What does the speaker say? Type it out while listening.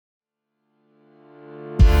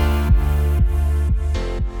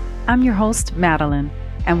I'm your host, Madeline,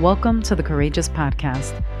 and welcome to the Courageous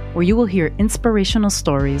Podcast, where you will hear inspirational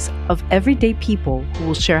stories of everyday people who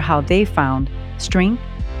will share how they found strength,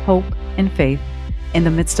 hope, and faith in the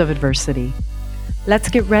midst of adversity. Let's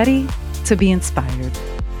get ready to be inspired.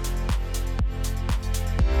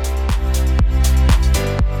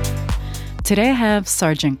 Today I have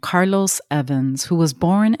Sergeant Carlos Evans, who was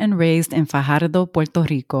born and raised in Fajardo, Puerto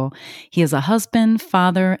Rico. He is a husband,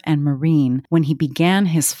 father, and Marine when he began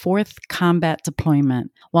his fourth combat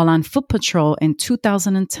deployment. While on foot patrol in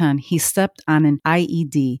 2010, he stepped on an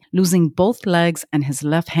IED, losing both legs and his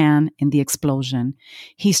left hand in the explosion.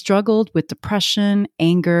 He struggled with depression,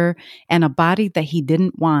 anger, and a body that he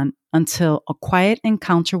didn't want until a quiet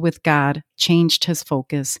encounter with God changed his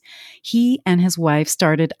focus. He and his wife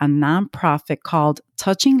started a nonprofit called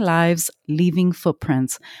Touching Lives, Leaving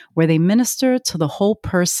Footprints, where they minister to the whole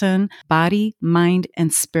person, body, mind,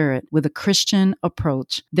 and spirit with a Christian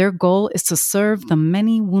approach. Their goal is to serve the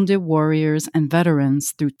many wounded warriors and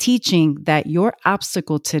veterans through teaching that your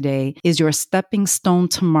obstacle today is your stepping stone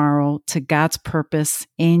tomorrow to God's purpose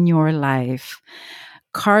in your life.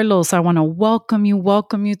 Carlos, I want to welcome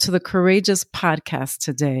you to the Courageous Podcast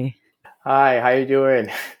today. Hi, how you doing?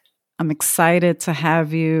 I'm excited to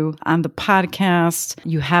have you on the podcast.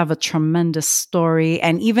 You have a tremendous story.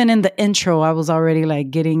 And even in the intro, I was already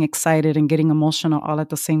like getting excited and getting emotional all at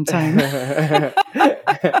the same time.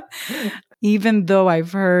 Even though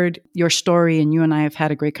I've heard your story and you and I have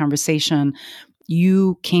had a great conversation,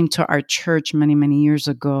 you came to our church many, many years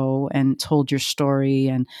ago and told your story.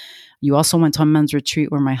 And you also went to a men's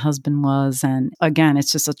retreat where my husband was. And again,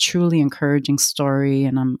 it's just a truly encouraging story.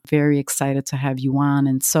 And I'm very excited to have you on.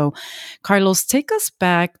 And so, Carlos, take us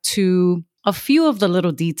back to a few of the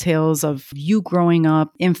little details of you growing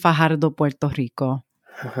up in Fajardo, Puerto Rico.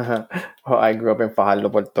 Well, I grew up in Fajardo,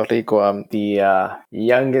 Puerto Rico. I'm the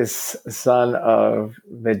youngest son of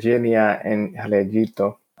Virginia and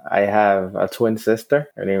Regito. I have a twin sister.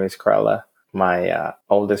 Her name is Carla. My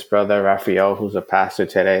oldest brother, Rafael, who's a pastor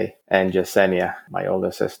today, and Yesenia, my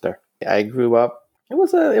older sister. I grew up. It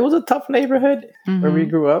was a tough neighborhood where we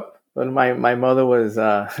grew up. But my mother was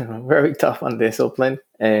very tough on discipline,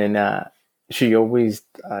 and she always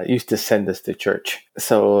used to send us to church.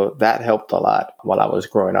 So that helped a lot while I was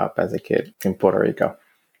growing up as a kid in Puerto Rico.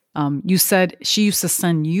 You said she used to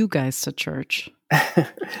send you guys to church.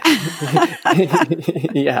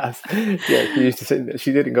 Yes. Yeah,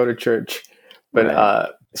 she didn't go to church, but right.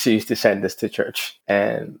 She used to send us to church.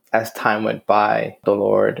 And as time went by, the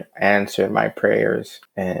Lord answered my prayers,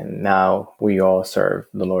 and now we all serve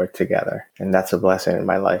the Lord together. And that's a blessing in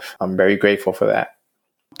my life. I'm very grateful for that.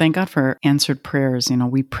 Thank God for answered prayers. You know,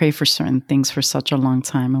 we pray for certain things for such a long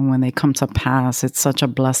time. And when they come to pass, it's such a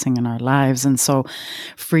blessing in our lives. And so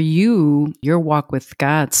for you, your walk with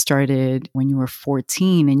God started when you were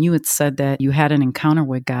 14. And you had said that you had an encounter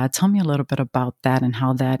with God. Tell me a little bit about that and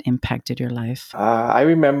how that impacted your life. I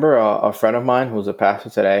remember a friend of mine who's a pastor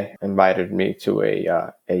today invited me to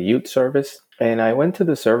a youth service. And I went to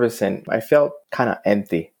the service and I felt kind of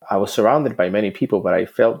empty. I was surrounded by many people, but I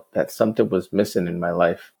felt that something was missing in my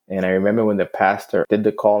life. And I remember when the pastor did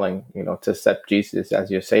the calling, to accept Jesus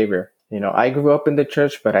as your savior. I grew up in the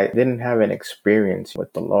church, but I didn't have an experience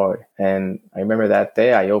with the Lord. And I remember that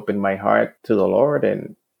day I opened my heart to the Lord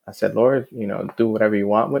and I said, Lord, do whatever you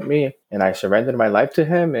want with me. And I surrendered my life to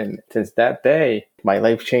him. And since that day, my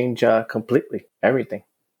life changed completely, everything.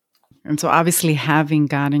 And so obviously having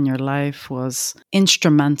God in your life was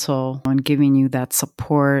instrumental in giving you that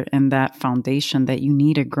support and that foundation that you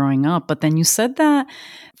needed growing up. But then you said that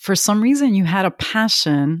for some reason you had a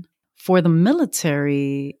passion for the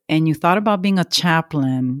military and you thought about being a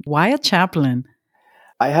chaplain. Why a chaplain?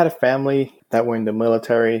 I had a family that were in the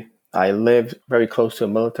military. I lived very close to a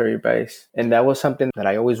military base. And that was something that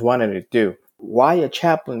I always wanted to do. Why a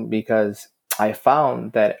chaplain? Because I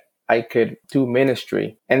found that I could do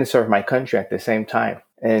ministry and serve my country at the same time.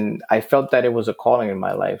 And I felt that it was a calling in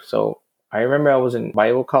my life. So I remember I was in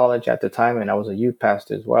Bible college at the time and I was a youth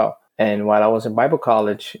pastor as well. And while I was in Bible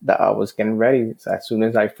college, I was getting ready. So as soon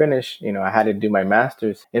as I finished, I had to do my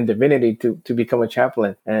master's in divinity to become a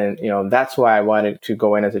chaplain. And, that's why I wanted to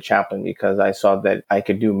go in as a chaplain, because I saw that I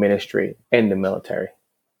could do ministry in the military.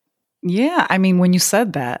 Yeah. I mean, when you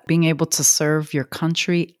said that, being able to serve your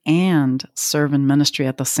country and serve in ministry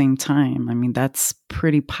at the same time, I mean, that's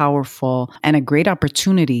pretty powerful and a great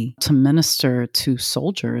opportunity to minister to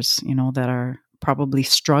soldiers, that are probably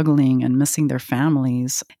struggling and missing their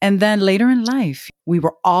families. And then later in life, we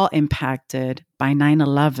were all impacted by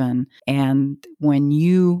 9/11. And when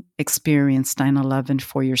you experienced 9/11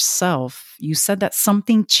 for yourself, you said that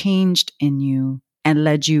something changed in you and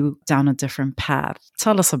led you down a different path.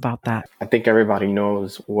 Tell us about that. I think everybody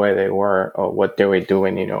knows where they were or what they were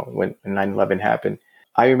doing, when 9/11 happened.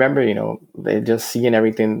 I remember, they just seeing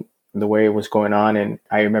everything the way it was going on. And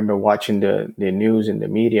I remember watching the news and the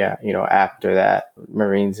media, after that,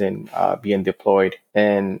 Marines and being deployed,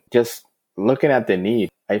 and just looking at the need.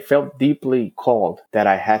 I felt deeply called that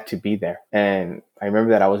I had to be there. And I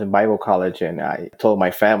remember that I was in Bible college and I told my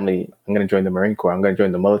family, I'm going to join the Marine Corps. I'm going to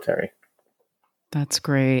join the military. That's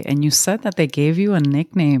great. And you said that they gave you a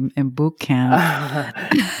nickname in boot camp.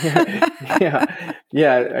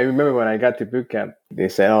 Yeah. I remember when I got to boot camp, they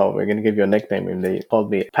said, "Oh, we're going to give you a nickname." And they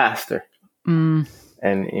called me Pastor. And,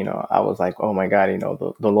 I was like, oh my God,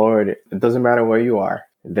 the Lord, it doesn't matter where you are.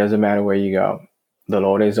 It doesn't matter where you go. The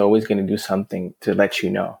Lord is always going to do something to let you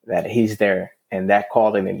know that He's there and that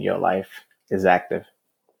calling in your life is active.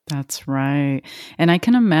 That's right. And I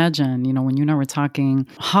can imagine, when you and I were talking,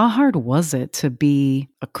 how hard was it to be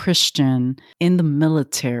a Christian in the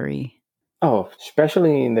military? Oh,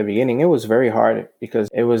 especially in the beginning, it was very hard because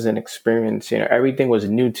it was an experience. Everything was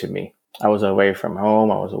new to me. I was away from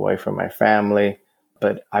home. I was away from my family.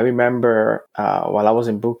 But I remember while I was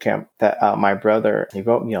in boot camp that my brother, he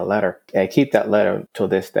wrote me a letter. I keep that letter till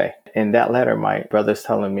this day. In that letter, my brother's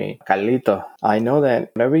telling me, "Carlito, I know that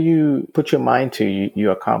whatever you put your mind to, you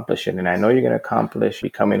accomplish it. And I know you're going to accomplish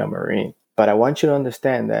becoming a Marine. But I want you to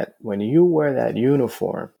understand that when you wear that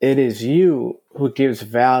uniform, it is you who gives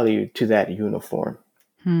value to that uniform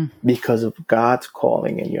because of God's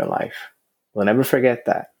calling in your life." We'll never forget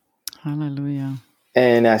that. Hallelujah.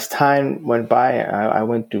 And as time went by, I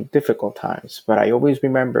went through difficult times, but I always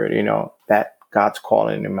remembered, that God's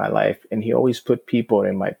calling in my life. And He always put people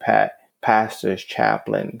in my path, pastors,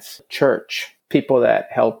 chaplains, church, people that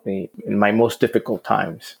helped me in my most difficult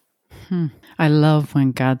times. I love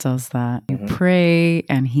when God does that. You pray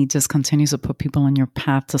and He just continues to put people on your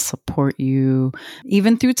path to support you,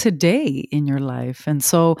 even through today in your life. And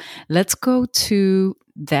so let's go to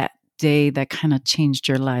that day that kind of changed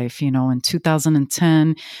your life. In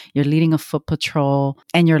 2010, you're leading a foot patrol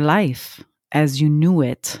and your life as you knew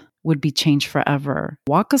it would be changed forever.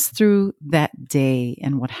 Walk us through that day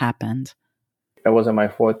and what happened. I was on my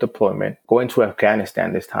fourth deployment, going to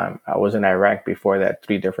Afghanistan this time. I was in Iraq before that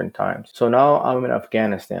 3 different times. So now I'm in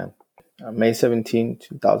Afghanistan. May 17,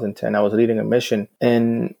 2010, I was leading a mission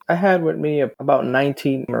and I had with me about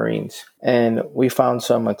 19 Marines, and we found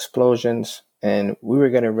some explosions and we were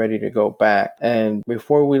getting ready to go back. And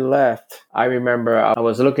before we left, I remember I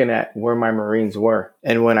was looking at where my Marines were.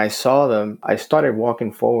 And when I saw them, I started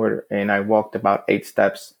walking forward and I walked about 8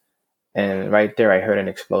 steps. And right there, I heard an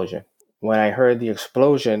explosion. When I heard the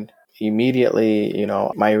explosion, immediately,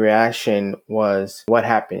 my reaction was, what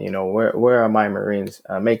happened? Where are my Marines?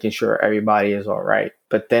 Making sure everybody is all right.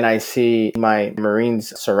 But then I see my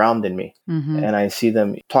Marines surrounding me and I see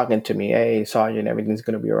them talking to me. "Hey, Sergeant, everything's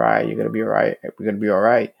going to be all right. You're going to be all right. We're going to be all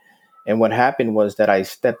right." And what happened was that I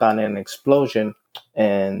stepped on an explosion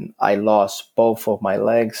and I lost both of my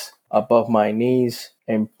legs above my knees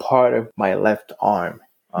and part of my left arm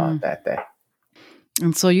that day.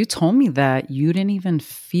 And so you told me that you didn't even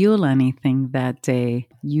feel anything that day.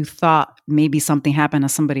 You thought maybe something happened to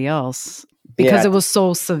somebody else because it was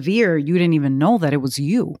so severe. You didn't even know that it was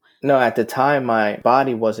you. No, at the time, my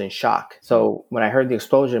body was in shock. So when I heard the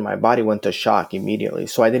explosion, my body went to shock immediately.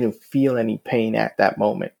 So I didn't feel any pain at that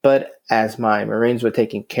moment. But as my Marines were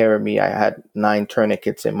taking care of me, I had 9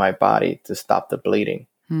 tourniquets in my body to stop the bleeding.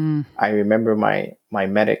 I remember my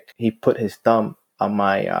medic, he put his thumb on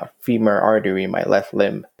my femur artery in my left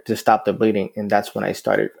limb to stop the bleeding. And that's when I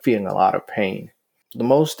started feeling a lot of pain. The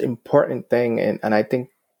most important thing, and I think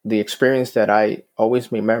the experience that I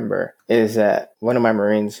always remember, is that one of my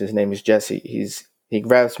Marines, his name is Jesse, he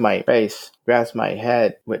grabs my face, grabs my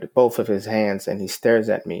head with both of his hands, and he stares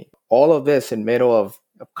at me. All of this in middle of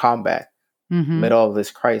combat, middle of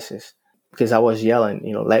this crisis, because I was yelling,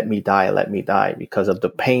 let me die, because of the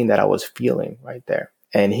pain that I was feeling right there.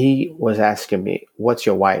 And he was asking me, "What's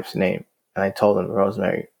your wife's name?" And I told him,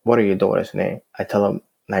 "Rosemary." "What are your daughter's name?" I tell him,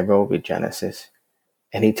 "Nairobi, Genesis."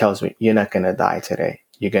 And he tells me, "You're not going to die today.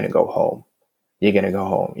 You're going to go home. You're going to go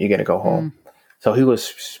home. You're going to go home." So he was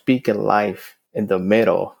speaking life in the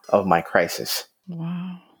middle of my crisis.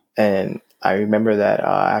 Wow. And I remember that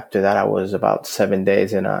after that, I was about 7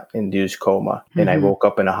 days in an induced coma. And I woke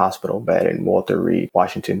up in a hospital bed in Walter Reed,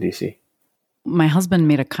 Washington, D.C. My husband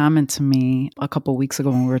made a comment to me a couple of weeks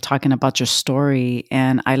ago when we were talking about your story.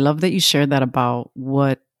 And I love that you shared that about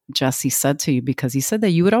what Jesse said to you, because he said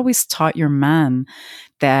that you had always taught your men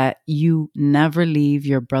that you never leave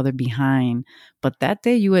your brother behind. But that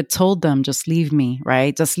day you had told them, just leave me,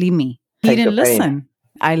 right? Just leave me. He take the didn't pain. listen.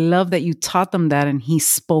 I love that you taught them that and he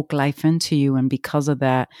spoke life into you. And because of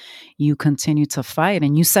that, you continue to fight.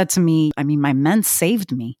 And you said to me, I mean, my men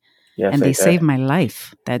saved me Yes, and they they did. saved my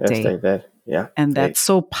life that Yes, day. they did. Yeah. And that's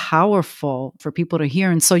so powerful for people to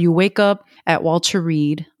hear. And so you wake up at Walter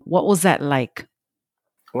Reed. What was that like?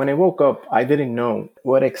 When I woke up, I didn't know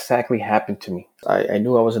what exactly happened to me. I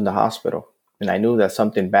knew I was in the hospital and I knew that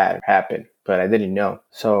something bad happened, but I didn't know.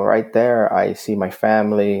 So right there, I see my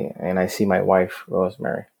family and I see my wife,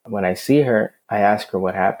 Rosemary. When I see her, I ask her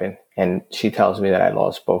what happened. And she tells me that I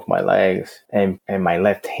lost both my legs and my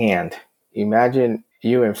left hand. Imagine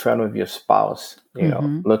you in front of your spouse,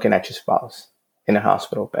 Mm-hmm. looking at your spouse in a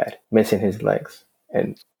hospital bed, missing his legs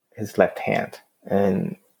and his left hand.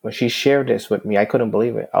 And when she shared this with me, I couldn't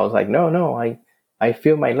believe it. I was like, no, I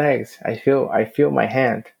feel my legs. I feel my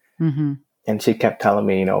hand. Mm-hmm. And she kept telling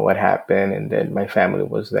me, what happened. And then my family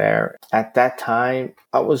was there. At that time,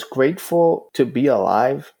 I was grateful to be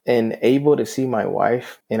alive and able to see my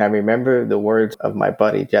wife. And I remember the words of my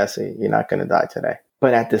buddy, Jesse, you're not going to die today.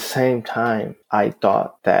 But at the same time, I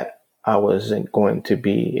thought that I wasn't going to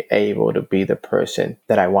be able to be the person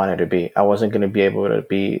that I wanted to be. I wasn't going to be able to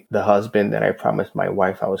be the husband that I promised my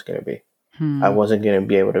wife I was going to be. I wasn't going to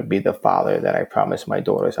be able to be the father that I promised my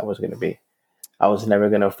daughters I was going to be. I was never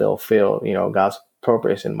going to fulfill, God's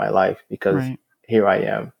purpose in my life because Right. here I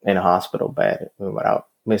am in a hospital bed without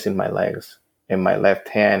missing my legs and my left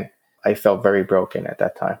hand. I felt very broken at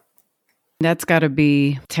that time. That's got to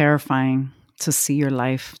be terrifying to see your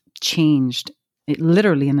life changed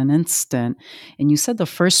literally in an instant. And you said the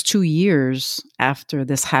first 2 years after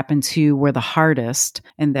this happened to you were the hardest,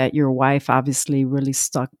 and that your wife obviously really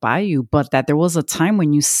stuck by you, but that there was a time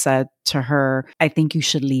when you said to her, I think you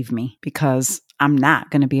should leave me because I'm not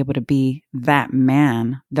going to be able to be that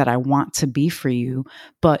man that I want to be for you.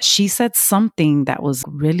 But she said something that was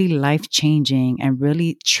really life changing and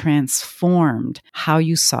really transformed how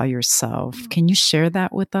you saw yourself. Can you share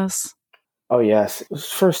that with us? Oh, yes. Those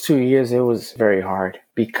first 2 years, it was very hard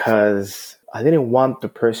because I didn't want the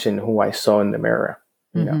person who I saw in the mirror.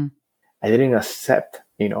 Mm-hmm. I didn't accept,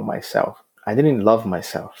 myself. I didn't love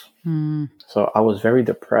myself. So I was very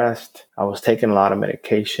depressed. I was taking a lot of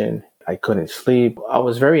medication. I couldn't sleep. I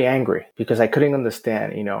was very angry because I couldn't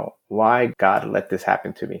understand, why God let this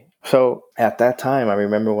happen to me. So at that time, I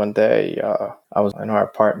remember one day I was in our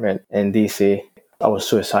apartment in DC. I was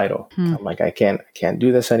suicidal. I'm like, I can't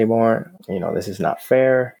do this anymore. This is not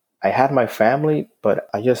fair. I had my family, but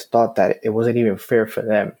I just thought that it wasn't even fair for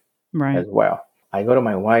them Right. as well. I go to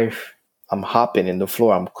my wife. I'm hopping in the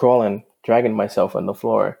floor. I'm crawling, dragging myself on the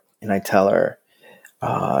floor. And I tell her,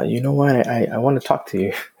 you know what? I want to talk to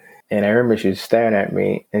you. And I remember she's staring at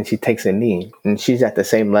me and she takes a knee and she's at the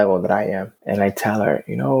same level that I am. And I tell her,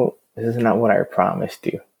 this is not what I promised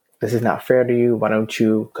you. This is not fair to you. Why don't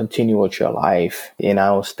you continue with your life and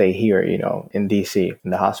I'll stay here, in DC,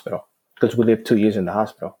 in the hospital. Because we lived 2 years in the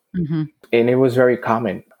hospital. Mm-hmm. And it was very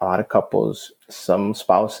common. A lot of couples, some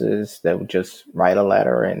spouses that would just write a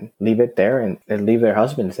letter and leave it there and leave their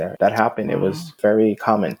husbands there. That happened. It was very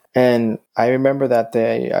common. And I remember that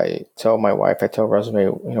day I told my wife, I told Rosemary,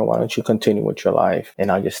 why don't you continue with your life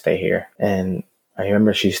and I'll just stay here. And I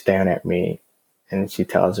remember she's staring at me and she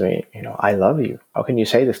tells me, I love you. How can you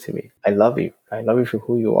say this to me? I love you. I love you for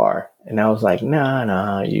who you are. And I was like,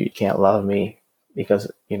 nah, you can't love me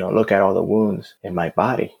because, look at all the wounds in my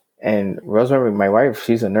body. And Rosemary, my wife,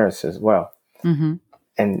 she's a nurse as well. Mm-hmm.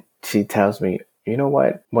 And she tells me, you know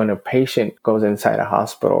what? When a patient goes inside a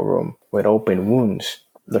hospital room with open wounds,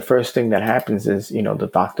 the first thing that happens is, the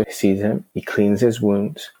doctor sees him, he cleans his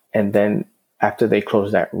wounds. And then after they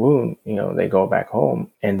close that wound, they go back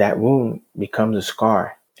home and that wound becomes a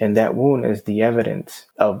scar. And that wound is the evidence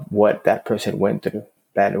of what that person went through.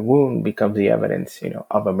 That wound becomes the evidence,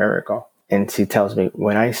 of a miracle. And she tells me,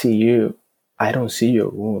 when I see you, I don't see your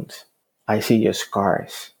wounds. I see your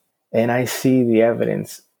scars. And I see the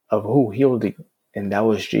evidence of who healed you. And that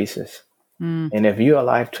was Jesus. And if you're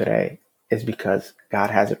alive today, it's because God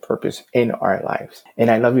has a purpose in our lives. And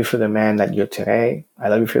I love you for the man that you're today. I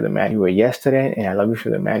love you for the man you were yesterday. And I love you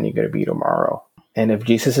for the man you're going to be tomorrow. And if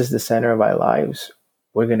Jesus is the center of our lives,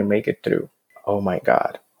 we're going to make it through. Oh my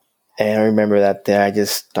God. And I remember that day I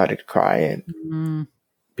just started crying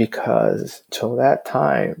because till that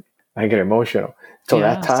time, I get emotional. Till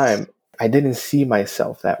that time, I didn't see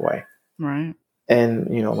myself that way. Right. And,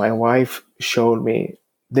 my wife showed me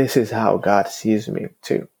this is how God sees me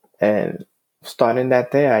too. And starting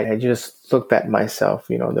that day, I just looked at myself,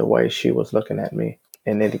 the way she was looking at me.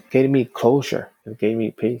 And it gave me closure. It gave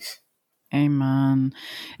me peace. Amen.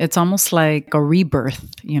 It's almost like a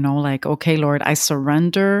rebirth, like, okay, Lord, I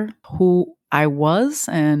surrender who I was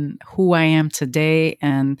and who I am today.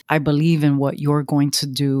 And I believe in what you're going to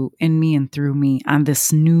do in me and through me on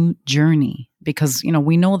this new journey. Because,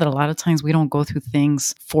 we know that a lot of times we don't go through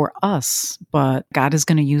things for us, but God is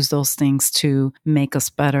going to use those things to make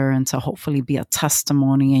us better and to hopefully be a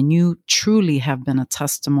testimony. And you truly have been a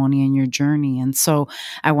testimony in your journey. And so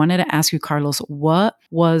I wanted to ask you, Carlos, what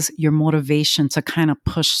was your motivation to kind of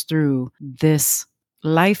push through this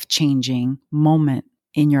life-changing moment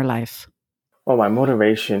in your life? Well, my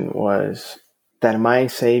motivation was that my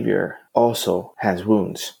Savior also has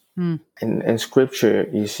wounds. In scripture,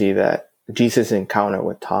 you see that Jesus encountered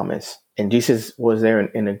with Thomas, and Jesus was there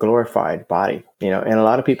in a glorified body, and a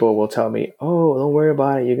lot of people will tell me, oh, don't worry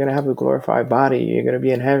about it. You're going to have a glorified body. You're going to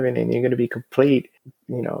be in heaven and you're going to be complete.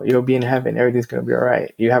 You'll be in heaven. Everything's going to be all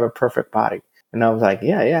right. You have a perfect body. And I was like,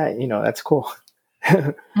 yeah, that's cool.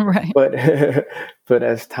 Right. But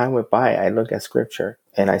as time went by, I look at scripture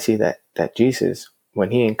and I see that Jesus,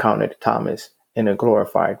 when he encountered Thomas in a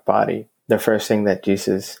glorified body, the first thing that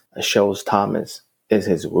Jesus shows Thomas is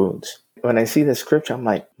his wounds. When I see the scripture, I'm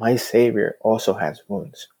like, my Savior also has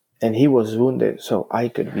wounds, and he was wounded so I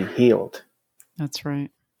could be healed. That's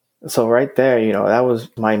right. So right there, that was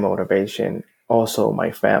my motivation. Also,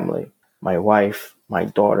 my family, my wife, my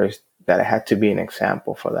daughters, that I had to be an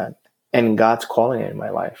example for them. And God's calling in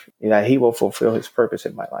my life, that he will fulfill his purpose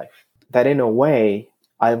in my life. That in a way,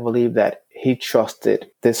 I believe that he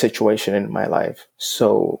trusted this situation in my life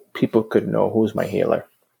so people could know who's my healer.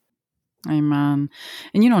 Amen.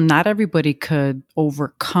 And, not everybody could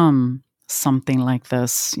overcome something like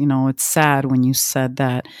this. It's sad when you said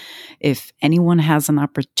that if anyone has an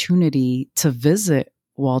opportunity to visit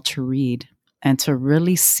Walter Reed and to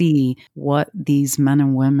really see what these men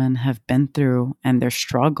and women have been through and their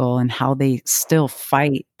struggle and how they still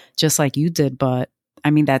fight just like you did. But I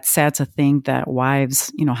mean, that's sad to think that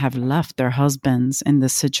wives, have left their husbands in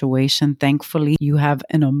this situation. Thankfully, you have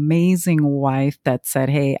an amazing wife that said,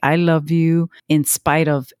 hey, I love you in spite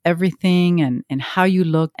of everything and how you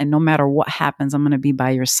look. And no matter what happens, I'm going to be by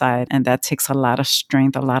your side. And that takes a lot of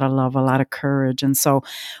strength, a lot of love, a lot of courage. And so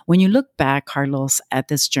when you look back, Carlos, at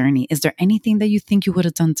this journey, is there anything that you think you would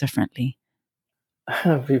have done differently?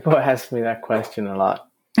 People ask me that question a lot.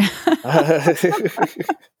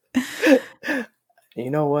 You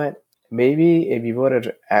know what? Maybe if you would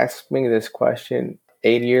have asked me this question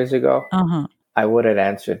 8 years ago, I would have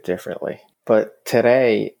answered differently. But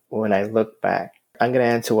today, when I look back, I'm going to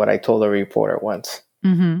answer what I told a reporter once.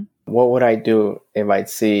 Mm-hmm. What would I do if I'd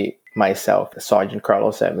see myself, Sergeant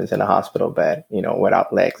Carlos Evans, in a hospital bed,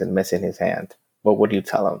 without legs and missing his hand? What would you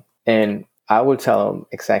tell him? And I would tell him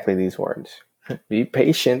exactly these words. Be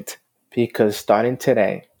patient, because starting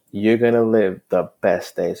today, you're going to live the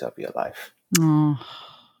best days of your life. Oh.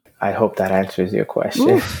 I hope that answers your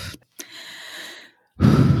question.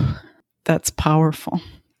 That's powerful.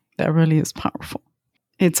 That really is powerful.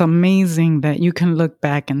 It's amazing that you can look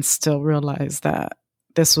back and still realize that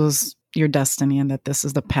this was your destiny and that this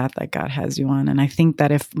is the path that God has you on. And I think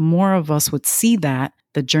that if more of us would see that,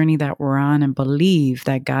 the journey that we're on, and believe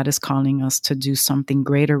that God is calling us to do something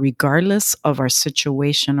greater, regardless of our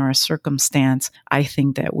situation or our circumstance, I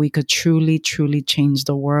think that we could truly, truly change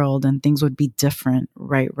the world and things would be different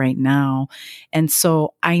right now. And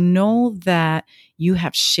so I know that you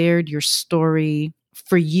have shared your story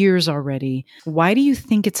for years already. Why do you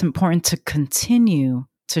think it's important to continue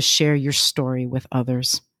to share your story with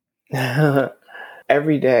others?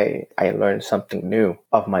 Every day I learn something new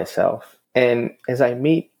of myself. And as I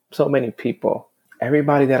meet so many people,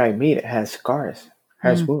 everybody that I meet has scars,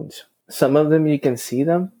 has wounds. Some of them you can see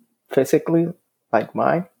them physically, like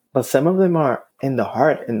mine, but some of them are in the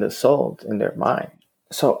heart, in the soul, in their mind.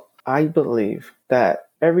 So I believe that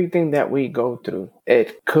everything that we go through,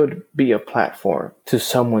 it could be a platform to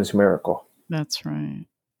someone's miracle. That's right.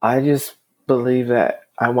 I just believe that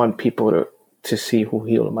I want people to see who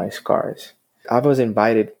healed my scars. I was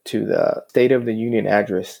invited to the State of the Union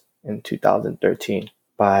address in 2013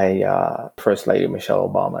 by First Lady Michelle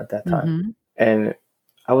Obama at that time. Mm-hmm. And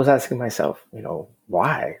I was asking myself,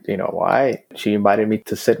 why? Why she invited me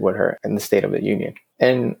to sit with her in the State of the Union.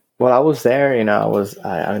 And while I was there, I was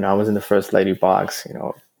in the First Lady box,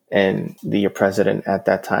 and the president at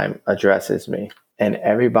that time addresses me. And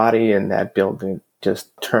everybody in that building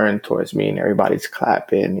just turned towards me and everybody's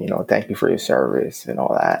clapping, thank you for your service and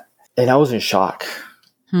all that. And I was in shock.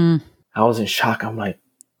 I was in shock. I'm like,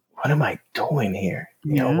 what am I doing here?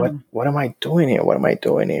 What am I doing here? What am I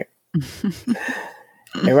doing here?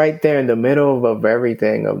 And right there in the middle of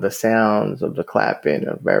everything, of the sounds, of the clapping,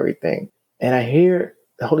 of everything, And I hear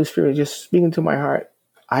the Holy Spirit just speaking to my heart.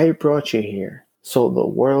 I brought you here so the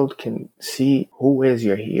world can see who is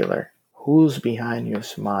your healer, who's behind your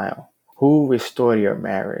smile, who restored your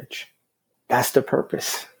marriage. That's the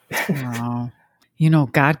purpose. Wow.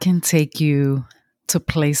 God can take you to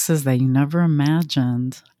places that you never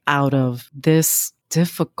imagined out of this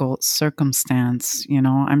difficult circumstance.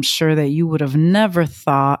 I'm sure that you would have never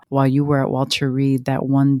thought while you were at Walter Reed that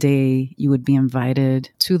one day you would be invited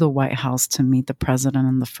to the White House to meet the president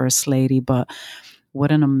and the first lady. But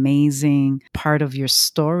what an amazing part of your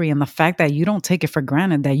story. And the fact that you don't take it for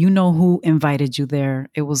granted, that you know who invited you there.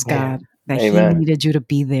 It was Yeah. God, that He Amen. needed you to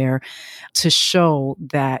be there to show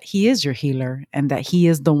that He is your healer and that He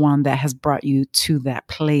is the one that has brought you to that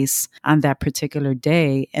place on that particular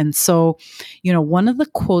day. And so, one of the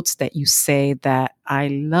quotes that you say that I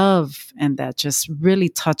love and that just really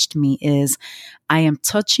touched me is, I am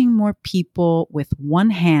touching more people with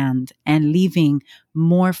one hand and leaving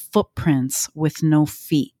more footprints with no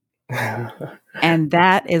feet. And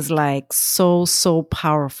that is like so, so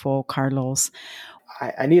powerful, Carlos.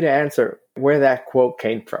 I need to answer where that quote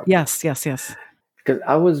came from. Yes, yes, yes. Because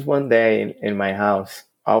I was one day in my house,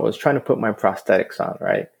 I was trying to put my prosthetics on,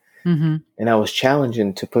 right? Mm-hmm. And I was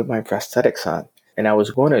challenging to put my prosthetics on. And I was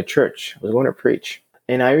going to church, I was going to preach.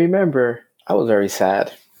 And I remember I was very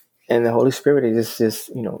sad. And the Holy Spirit is just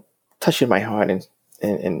touching my heart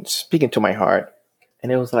and speaking to my heart.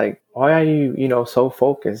 And it was like, why are you, so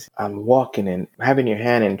focused on walking and having your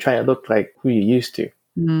hand and trying to look like who you used to?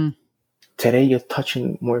 Mm. Today, you're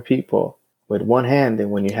touching more people with one hand than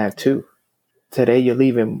when you had two. Today, you're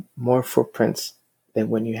leaving more footprints than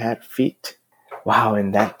when you had feet. Wow,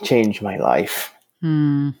 and that changed my life.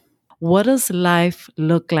 Mm. What does life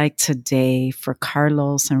look like today for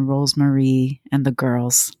Carlos and Rosemarie and the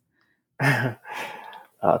girls?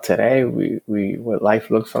 Today, we what life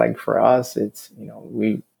looks like for us, it's,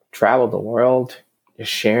 we travel the world,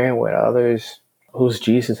 just sharing with others who's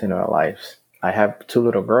Jesus in our lives. I have two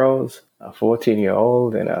little girls, a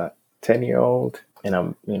 14-year-old and a 10-year-old. And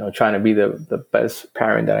I'm, trying to be the best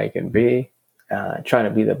parent that I can be, trying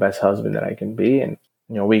to be the best husband that I can be. And,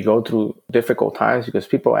 we go through difficult times because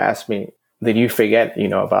people ask me, did you forget,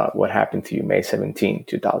 about what happened to you May 17,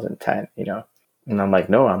 2010, And I'm like,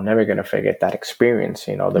 no, I'm never going to forget that experience,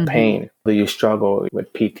 the Mm-hmm. pain. Do you struggle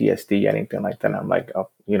with PTSD, anything like that? And I'm like, oh,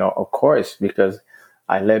 of course, because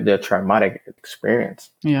I lived a traumatic experience.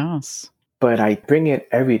 Yes. But I bring it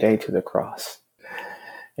every day to the cross.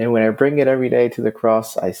 And when I bring it every day to the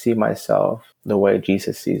cross, I see myself the way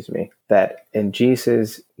Jesus sees me. That in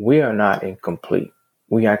Jesus, we are not incomplete.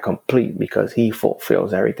 We are complete because He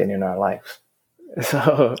fulfills everything in our lives.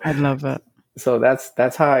 So I love it. So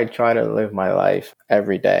that's how I try to live my life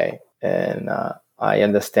every day. And I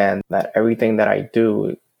understand that everything that I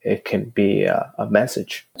do, it can be a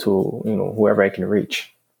message to, whoever I can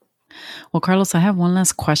reach. Well, Carlos, I have one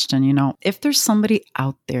last question. If there's somebody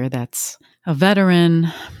out there that's a veteran,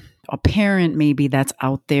 a parent maybe that's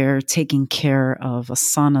out there taking care of a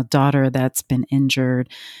son, a daughter that's been injured,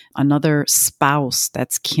 another spouse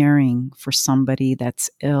that's caring for somebody that's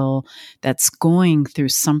ill, that's going through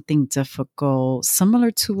something difficult,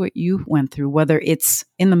 similar to what you went through, whether it's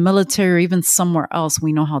in the military or even somewhere else,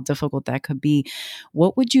 we know how difficult that could be.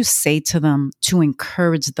 What would you say to them to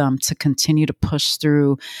encourage them to continue to push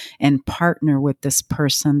through and partner with this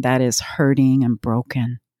person that is hurting and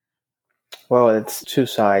broken? Well, it's two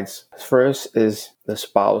sides. First is the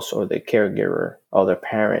spouse or the caregiver or the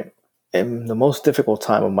parent. In the most difficult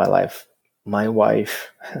time of my life, my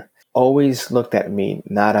wife always looked at me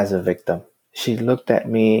not as a victim. She looked at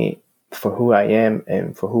me for who I am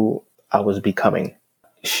and for who I was becoming.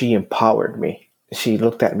 She empowered me. She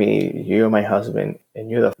looked at me, you're my husband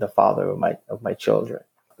and you're the father of my children.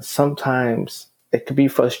 Sometimes it could be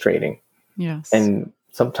frustrating. Yes. And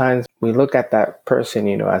sometimes we look at that person,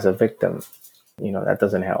 as a victim. That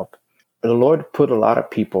doesn't help. The Lord put a lot of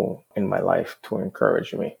people in my life to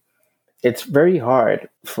encourage me. It's very hard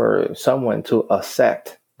for someone to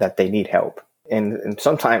accept that they need help. And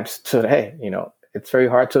sometimes today, it's very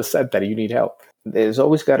hard to accept that you need help. There's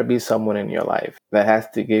always got to be someone in your life that has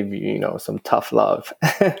to give you, some tough love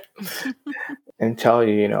and tell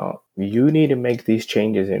you, you need to make these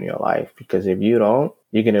changes in your life, because if you don't,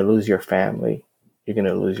 you're going to lose your family. You're going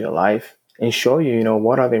to lose your life, and show you,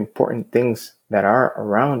 what are the important things that are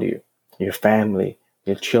around you, your family,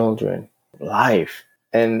 your children, life.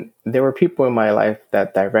 And there were people in my life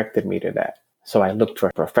that directed me to that. So I looked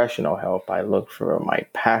for professional help. I looked for my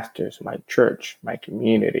pastors, my church, my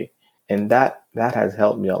community. And that has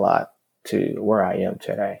helped me a lot to where I am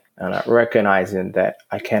today. And recognizing that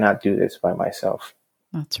I cannot do this by myself.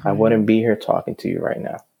 That's I right. wouldn't be here talking to you right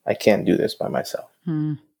now. I can't do this by myself.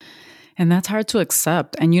 Hmm. And that's hard to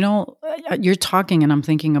accept. And you're talking and I'm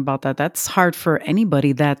thinking about that. That's hard for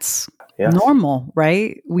anybody that's Yes. normal,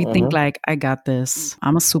 right? We think Mm-hmm. like, I got this.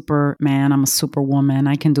 I'm a superman. I'm a superwoman.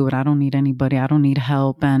 I can do it. I don't need anybody. I don't need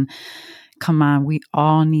help. And come on, we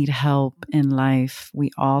all need help in life. We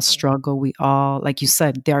all struggle. We all, like you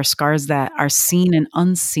said, there are scars that are seen and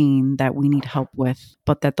unseen that we need help with,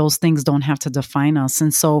 but that those things don't have to define us.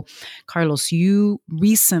 And so, Carlos, you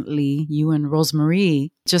and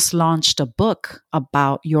Rosemary just launched a book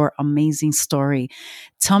about your amazing story.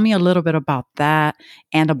 Tell me a little bit about that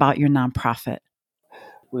and about your nonprofit.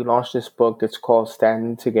 We launched this book. It's called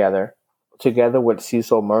Standing Together, together with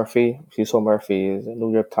Cecil Murphy. Cecil Murphy is a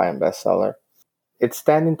New York Times bestseller. It's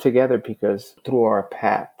standing together because through our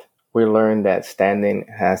path, we learned that standing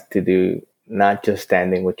has to do not just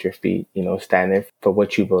standing with your feet, standing for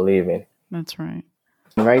what you believe in. That's right.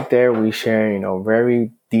 And right there, we share,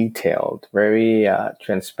 very detailed, very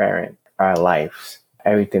transparent our lives,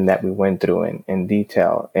 everything that we went through in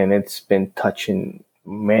detail. And it's been touching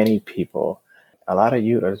many people, a lot of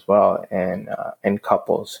youth as well, and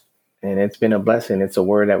couples. And it's been a blessing. It's a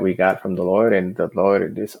word that we got from the Lord, and the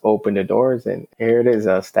Lord just opened the doors, and here it is,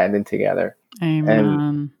 standing together. Amen.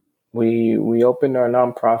 And we opened our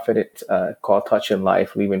nonprofit. It's called Touching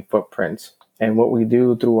Life, Leaving Footprints. And what we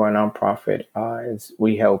do through our nonprofit is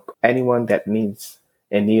we help anyone that needs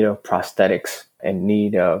in need of prosthetics, in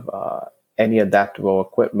need of any adaptable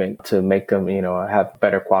equipment to make them, have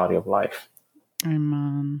better quality of life.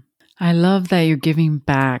 Amen. I love that you're giving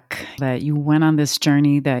back, that you went on this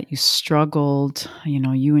journey, that you struggled,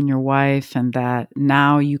 you and your wife, and that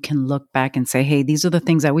now you can look back and say, hey, these are the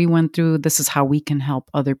things that we went through. This is how we can help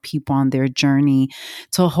other people on their journey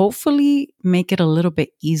to hopefully make it a little bit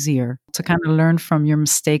easier to kind of learn from your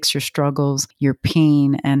mistakes, your struggles, your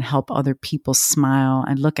pain, and help other people smile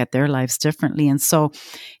and look at their lives differently. And so,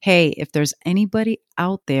 hey, if there's anybody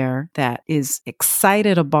out there that is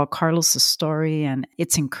excited about Carlos's story and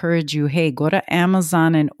it's encouraged you, hey, go to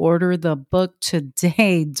Amazon and order the book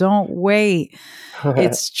today. Don't wait.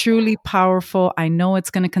 It's truly powerful. I know it's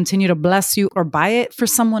going to continue to bless you, or buy it for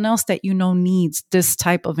someone else that needs this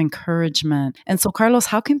type of encouragement. And so, Carlos,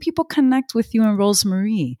 how can people connect with you and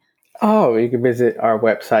Rosemary? Oh, you can visit our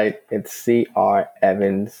website. It's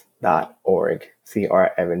crevans.org,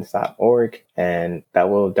 crevans.org, and that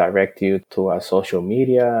will direct you to our social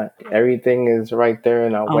media. Everything is right there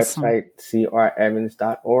in our website,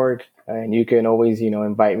 crevans.org. And you can always,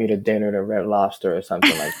 invite me to dinner to Red Lobster or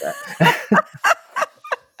something like that.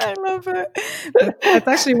 I love it. That's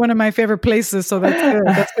actually one of my favorite places. So that's good.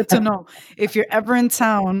 That's good to know. If you're ever in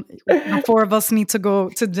town, the four of us need to go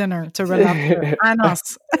to dinner to Red Lobster and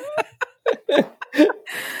us.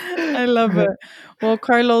 I love it. Well,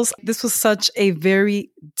 Carlos, this was such a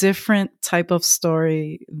very different type of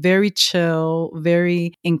story, very chill,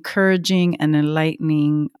 very encouraging and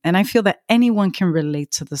enlightening. And I feel that anyone can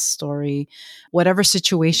relate to this story. Whatever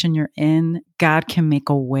situation you're in, God can make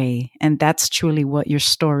a way. And that's truly what your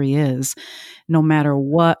story is. No matter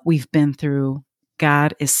what we've been through,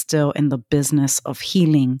 God is still in the business of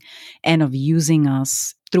healing and of using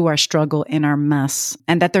us through our struggle and our mess,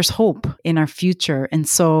 and that there's hope in our future. And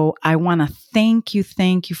so I want to thank you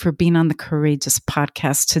for being on the Courageous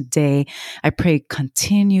podcast today. I pray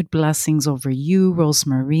continued blessings over you,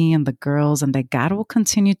 Rosemary, and the girls, and that God will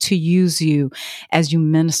continue to use you as you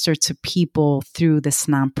minister to people through this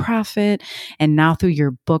nonprofit and now through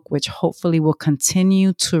your book, which hopefully will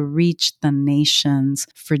continue to reach the nations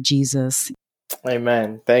for Jesus.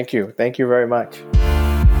 Amen. Thank you. Thank you very much.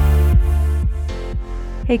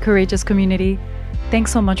 Hey, Courageous community.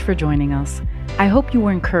 Thanks so much for joining us. I hope you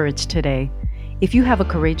were encouraged today. If you have a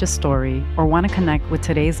courageous story or want to connect with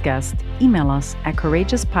today's guest, email us at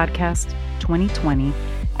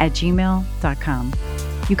courageouspodcast2020@gmail.com.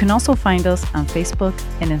 You can also find us on Facebook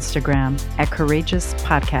and Instagram at Courageous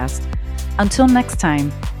Podcast. Until next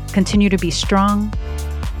time, continue to be strong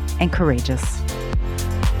and courageous.